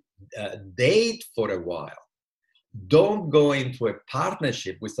relationship, date for a while. Don't go into a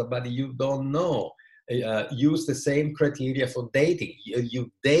partnership with somebody you don't know. Use the same criteria for dating. You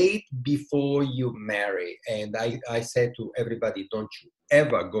date before you marry. And I said to everybody, don't you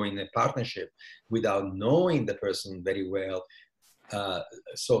ever go in a partnership without knowing the person very well.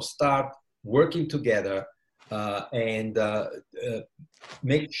 So start working together and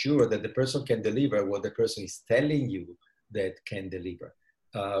make sure that the person can deliver what the person is telling you that can deliver.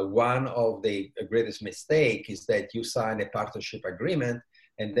 One of the greatest mistakes is that you sign a partnership agreement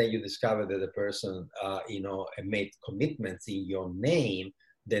and then you discover that the person, made commitments in your name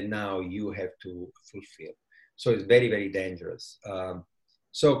that now you have to fulfill. So it's very, very dangerous.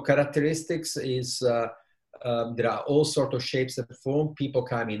 So characteristics is, there are all sorts of shapes and form. People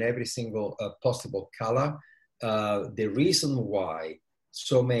come in every single possible color. The reason why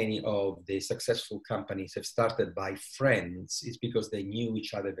so many of the successful companies have started by friends is because they knew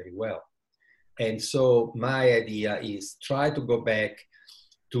each other very well. And so my idea is try to go back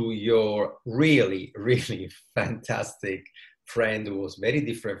to your really, really fantastic friend who was very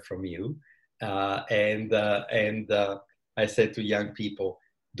different from you. I said to young people,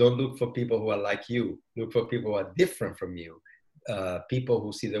 don't look for people who are like you. Look for people who are different from you, people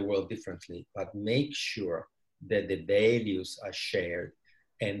who see the world differently, but make sure that the values are shared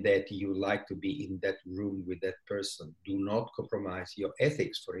and that you like to be in that room with that person. Do not compromise your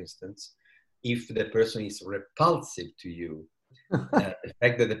ethics, for instance, if the person is repulsive to you. The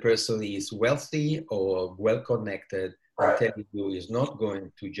fact that the person is wealthy or well-connected, I'm telling you, is not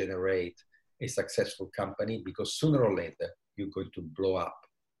going to generate a successful company, because sooner or later, you're going to blow up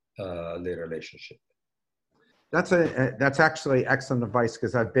the relationship. That's actually excellent advice,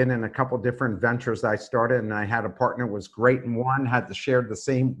 because I've been in a couple different ventures that I started, and I had a partner who was great in one, had shared the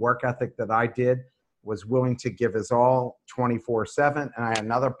same work ethic that I did, was willing to give his all 24/7. And I had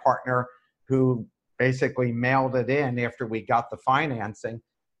another partner who basically mailed it in after we got the financing,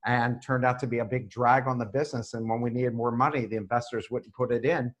 and turned out to be a big drag on the business. And when we needed more money, the investors wouldn't put it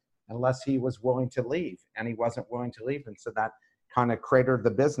in unless he was willing to leave, and he wasn't willing to leave. And so that kind of cratered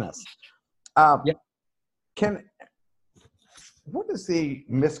the business. Yeah. What is the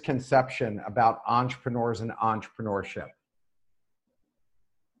misconception about entrepreneurs and entrepreneurship?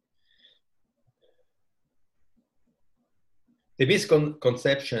 The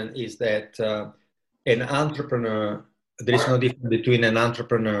misconception is that an entrepreneur, there is no difference between an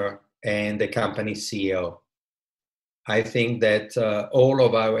entrepreneur and a company CEO. I think that all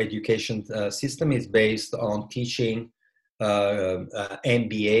of our education system is based on teaching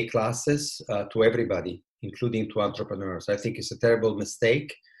MBA classes to everybody, including to entrepreneurs. I think it's a terrible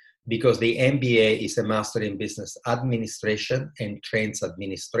mistake, because the MBA is a Master in Business Administration and trains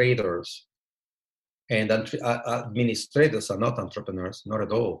administrators. And administrators are not entrepreneurs, not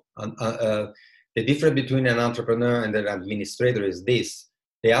at all. The difference between an entrepreneur and an administrator is this: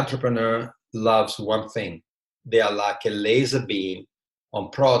 the entrepreneur loves one thing. They are like a laser beam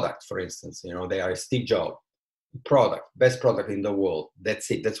on product, for instance. You know, they are a Steve Jobs. Product, best product in the world. That's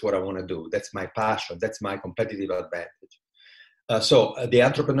it. That's what I want to do. That's my passion. That's my competitive advantage. So the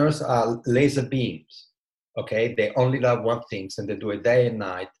entrepreneurs are laser beams. Okay, they only love one thing, and they do it day and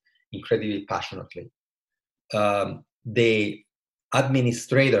night, incredibly passionately. The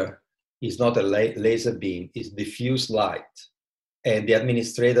administrator is not a laser beam; it's diffuse light, and the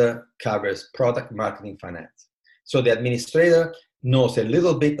administrator covers product, marketing, finance. So the administrator knows a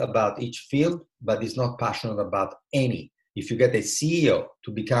little bit about each field, but is not passionate about any. If you get a CEO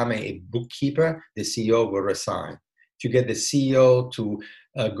to become a bookkeeper, the CEO will resign. If you get the CEO to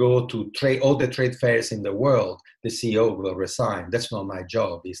go to all the trade fairs in the world, the CEO will resign. That's not my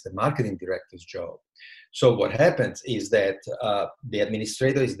job. It's the marketing director's job. So what happens is that the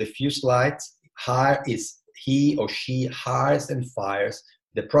administrator is diffuse lights. He or she hires and fires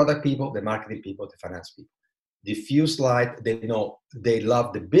the product people, the marketing people, the finance people. Diffuse light, they know, they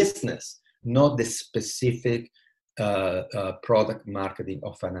love the business, not the specific product, marketing,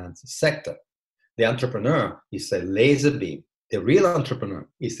 or finance sector. The entrepreneur is a laser beam. The real entrepreneur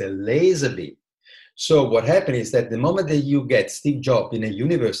is a laser beam. So what happened is that the moment that you get Steve Jobs in a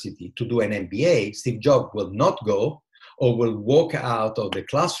university to do an MBA, Steve Jobs will not go, or will walk out of the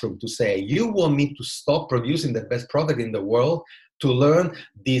classroom to say, you want me to stop producing the best product in the world to learn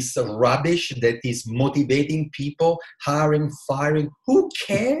this rubbish that is motivating people, hiring, firing? Who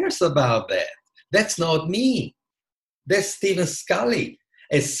cares about that? That's not me. That's Stephen Scully.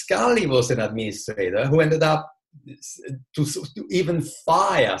 And Scully was an administrator who ended up to even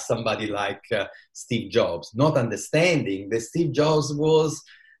fire somebody like Steve Jobs, not understanding that Steve Jobs was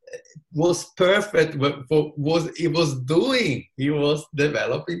perfect for what he was doing. He was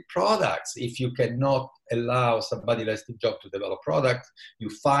developing products. If you cannot allow somebody like Steve Jobs to develop products, you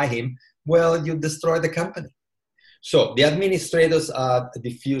fire him, well, you destroy the company. So the administrators are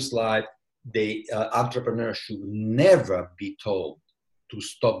diffuse light. The entrepreneurs should never be told to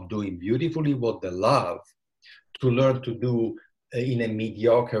stop doing beautifully what they love, to learn to do in a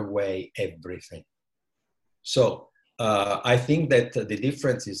mediocre way everything. So I think that the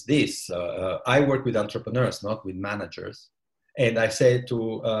difference is this. I work with entrepreneurs, not with managers. And I say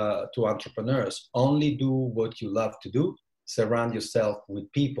to entrepreneurs, only do what you love to do. Surround yourself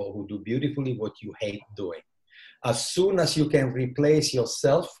with people who do beautifully what you hate doing. As soon as you can replace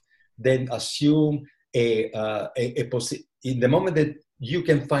yourself, then assume in the moment that you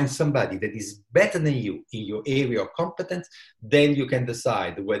can find somebody that is better than you in your area of competence, then you can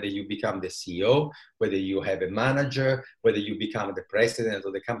decide whether you become the CEO, whether you have a manager, whether you become the president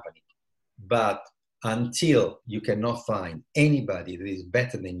of the company. But until you cannot find anybody that is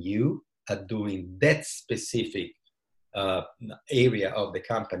better than you at doing that specific uh, area of the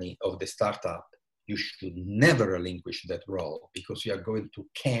company, of the startup, you should never relinquish that role, because you are going to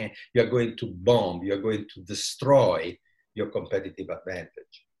bomb, you are going to destroy your competitive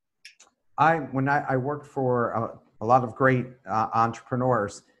advantage. When I worked for a lot of great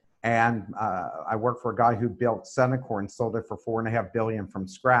entrepreneurs, and I worked for a guy who built Centacor and sold it for $4.5 billion from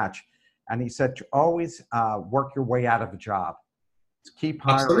scratch. And he said, to always work your way out of a job. Keep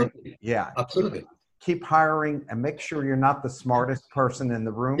hiring. Absolutely. Yeah. Absolutely. Keep hiring, and make sure you're not the smartest person in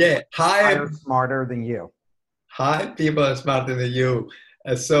the room. Yeah. Hire smarter than you. Hire people smarter than you.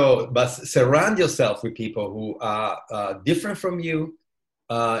 But surround yourself with people who are different from you,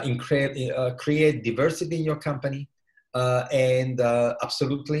 create diversity in your company, and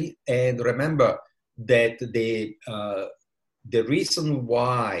absolutely. And remember that the reason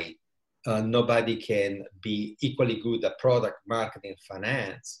why nobody can be equally good at product marketing,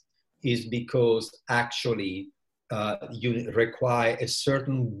 finance, is because actually you require a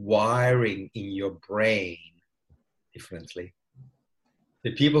certain wiring in your brain differently.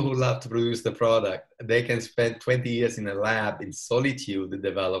 The people who love to produce the product, they can spend 20 years in a lab in solitude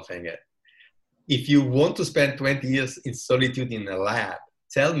developing it. If you want to spend 20 years in solitude in a lab,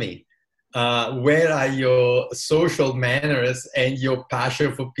 tell me, where are your social manners and your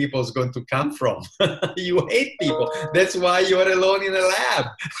passion for people is going to come from? You hate people. That's why you're alone in a lab.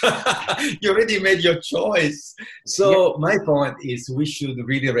 You already made your choice. So my point is, we should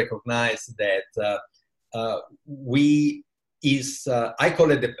really recognize that I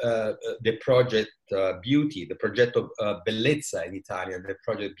call it the project beauty, the progetto bellezza in Italian, the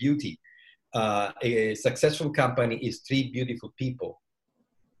project beauty. A successful company is three beautiful people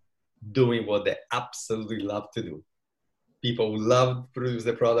doing what they absolutely love to do. People who love to produce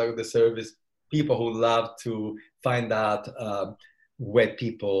the product, the service, people who love to find out where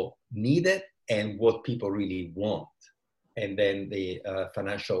people need it and what people really want. And then the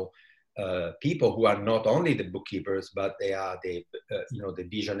financial people who are not only the bookkeepers, but they are the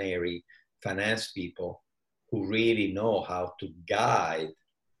visionary finance people who really know how to guide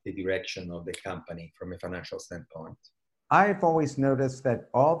the direction of the company from a financial standpoint. I've always noticed that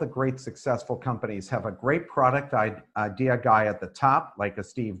all the great successful companies have a great product idea guy at the top, like a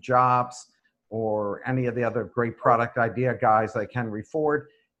Steve Jobs or any of the other great product idea guys like Henry Ford,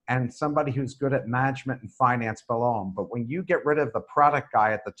 and somebody who's good at management and finance below them. But when you get rid of the product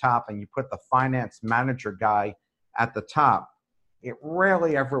guy at the top and you put the finance manager guy at the top, it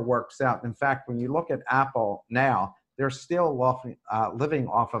rarely ever works out. In fact, when you look at Apple now, they're still living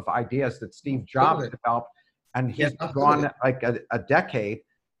off of ideas that Steve Jobs developed, and he's gone like a decade,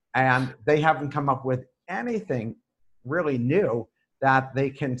 and they haven't come up with anything really new that they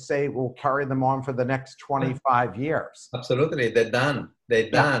can say will carry them on for the next 25 years. Absolutely, they're done.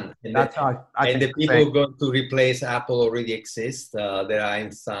 They're done. And that's how I think the people who are going to replace Apple already exist. They are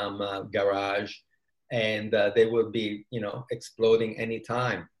in some garage, and they will be, exploding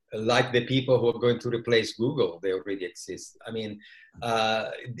anytime. Like the people who are going to replace Google, they already exist. I mean,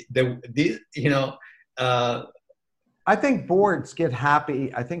 I think boards get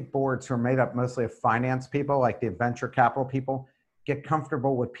happy. I think boards who are made up mostly of finance people, like the venture capital people, get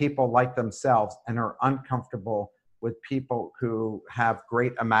comfortable with people like themselves and are uncomfortable with people who have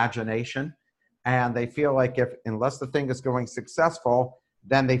great imagination. And they feel like unless the thing is going successful,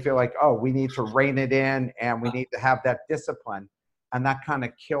 then they feel like, oh, we need to rein it in and we need to have that discipline. And that kind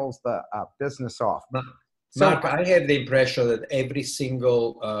of kills the business off. Mark, I have the impression that every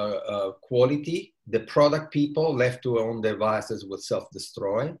single quality, the product people left to own devices will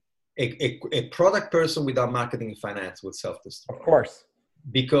self-destroy. A product person without marketing and finance will self-destroy. Of course.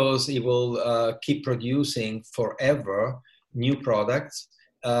 Because it will keep producing forever new products.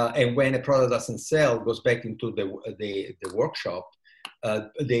 And when a product doesn't sell, goes back into the workshop.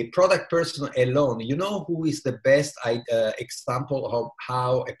 The product person alone, you know who is the best example of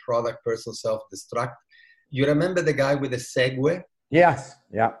how a product person self-destruct? You remember the guy with the Segway? Yes,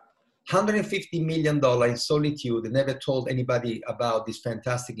 yeah. $150 million in solitude, never told anybody about this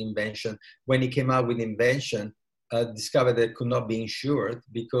fantastic invention. When he came out with the invention, discovered that it could not be insured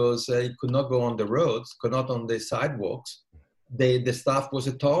because it could not go on the roads, could not on the sidewalks. The stuff was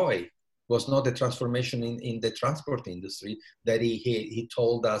a toy, was not a transformation in the transport industry that he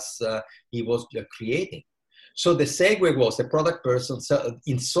told us he was creating. So the Segway was a product person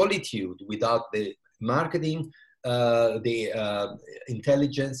in solitude without the marketing, the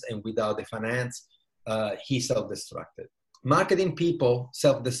intelligence, and without the finance, he self-destructed. Marketing people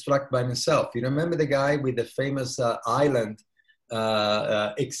self-destruct by himself. You remember the guy with the famous island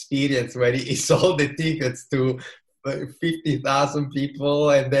experience where he sold the tickets to 50,000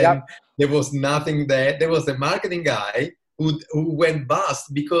 people, and then Yep. there was nothing there. There was a marketing guy who went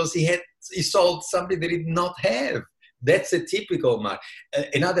bust because he sold something they did not have. That's a typical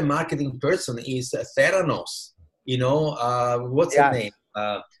another marketing person is Theranos. What's her name?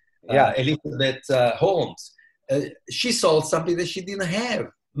 Elizabeth Holmes. She sold something that she didn't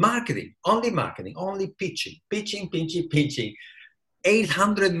have. Marketing, only pitching.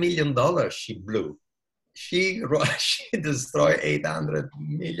 $800 million she blew. She destroyed $800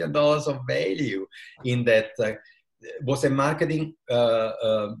 million of value in that. Was a marketing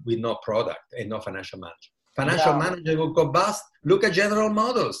with no product and no financial manager. Financial manager will go bust. Look at General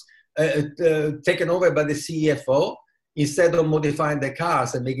Motors, taken over by the CFO. Instead of modifying the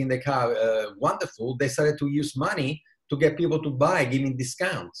cars and making the car wonderful, they started to use money to get people to buy, giving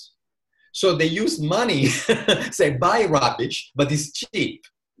discounts. So they use money, say, buy rubbish, but it's cheap.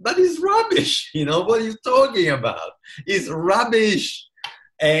 That is rubbish. What are you talking about? It's rubbish.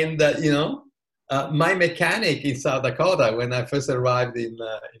 And, my mechanic in South Dakota, when I first arrived in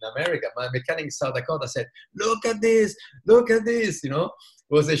America, my mechanic in South Dakota said, look at this, it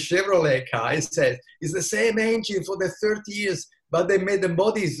was a Chevrolet car. He said, it's the same engine for the 30 years, but they made the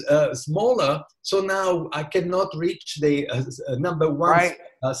bodies smaller. So now I cannot reach the number one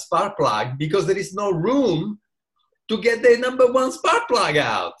spark plug because there is no room to get the number one spark plug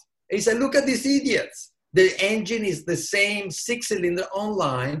out. He said, look at these idiots. The engine is the same 6-cylinder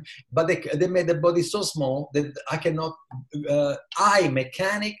online, but they made the body so small that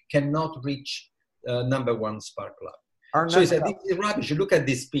mechanic, cannot reach number one spark plug. So he said, this is rubbish. You look at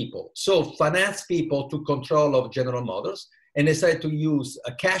these people. So finance people took control of General Motors and decided to use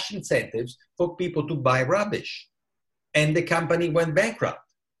cash incentives for people to buy rubbish. And the company went bankrupt.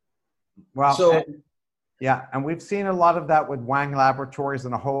 Wow. So, and we've seen a lot of that with Wang Laboratories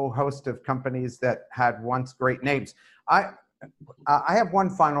and a whole host of companies that had once great names. I have one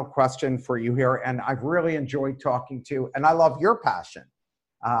final question for you here, and I've really enjoyed talking to you, and I love your passion.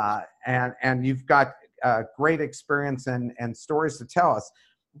 And you've got great experience and stories to tell us.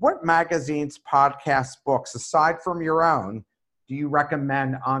 What magazines, podcasts, books, aside from your own, do you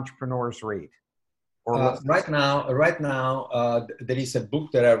recommend entrepreneurs read? Right now, there is a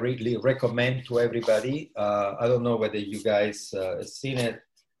book that I really recommend to everybody. I don't know whether you guys have seen it.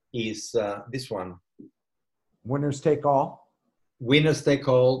 Is this one? Winners Take All. Winners Take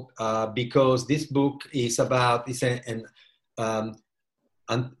All, because this book is about, and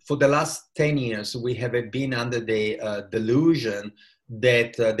for the last 10 years, we have been under the delusion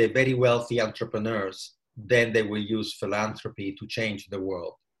that the very wealthy entrepreneurs, then they will use philanthropy to change the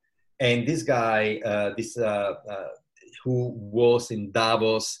world. And this guy, who was in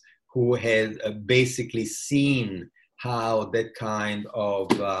Davos, who had basically seen how that kind of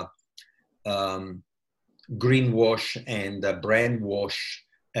greenwash and brand wash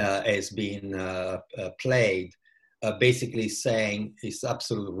has been played, basically saying it's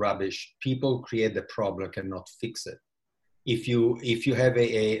absolute rubbish. People create the problem, cannot fix it. If you have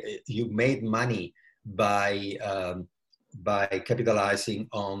you made money by capitalizing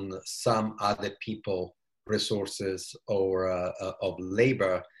on some other people resources or of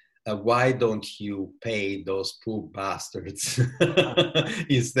labor, why don't you pay those poor bastards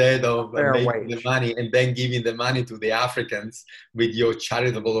instead of making the money and then giving the money to the Africans with your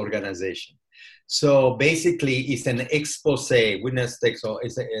charitable organization? So basically it's an expose. Winners Takes All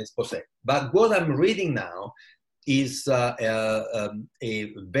is an expose. But what I'm reading now is a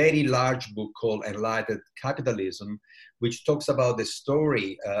very large book called Enlightened Capitalism, which talks about the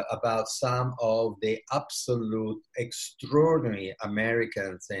story about some of the absolute extraordinary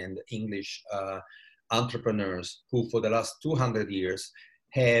Americans and English entrepreneurs who for the last 200 years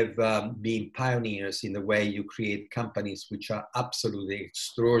have been pioneers in the way you create companies which are absolutely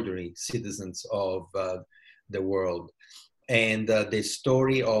extraordinary citizens of the world. And the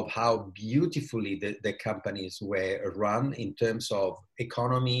story of how beautifully the companies were run in terms of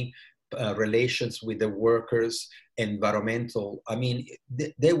economy, relations with the workers, environmental. I mean,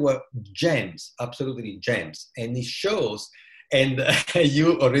 they were gems, absolutely gems. And it shows, and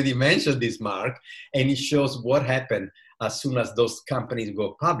you already mentioned this, Mark, and it shows what happened as soon as those companies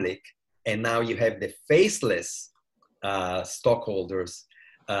go public. And now you have the faceless stockholders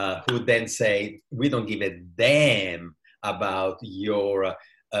who then say, we don't give a damn about your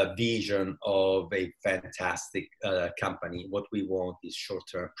vision of a fantastic company. What we want is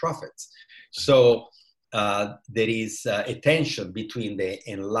short-term profits. So there is a tension between the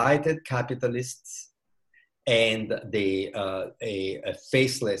enlightened capitalists and a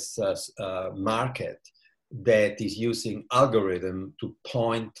faceless market that is using algorithm to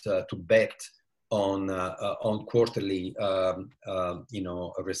point to bet on quarterly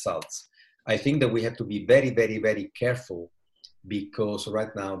results. I think that we have to be very, very, very careful, because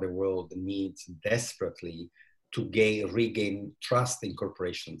right now the world needs desperately to regain trust in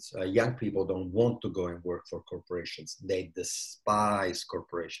corporations. Young people don't want to go and work for corporations. They despise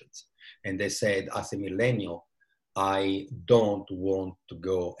corporations. And they said, as a millennial, I don't want to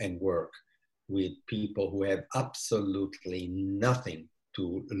go and work with people who have absolutely nothing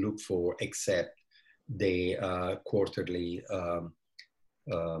to look for except the quarterly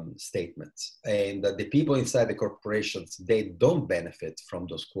statements. And the people inside the corporations, they don't benefit from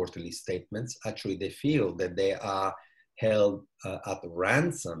those quarterly statements. Actually, they feel that they are held at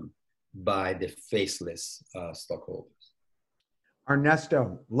ransom by the faceless stockholders.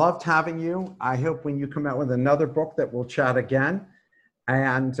 Ernesto, loved having you. I hope when you come out with another book that we'll chat again.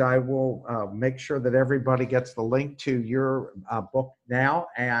 And I will make sure that everybody gets the link to your book now.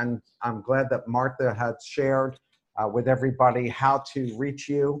 And I'm glad that Martha had shared with everybody how to reach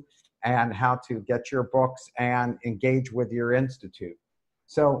you and how to get your books and engage with your institute.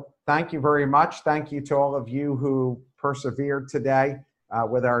 So thank you very much. Thank you to all of you who persevered today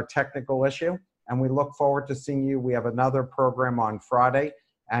with our technical issue. And we look forward to seeing you. We have another program on Friday,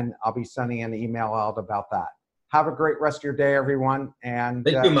 and I'll be sending an email out about that. Have a great rest of your day, everyone. And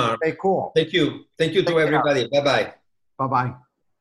thank you, Mark. Stay cool. Thank you. Thank you to everybody. Bye-bye. Bye-bye.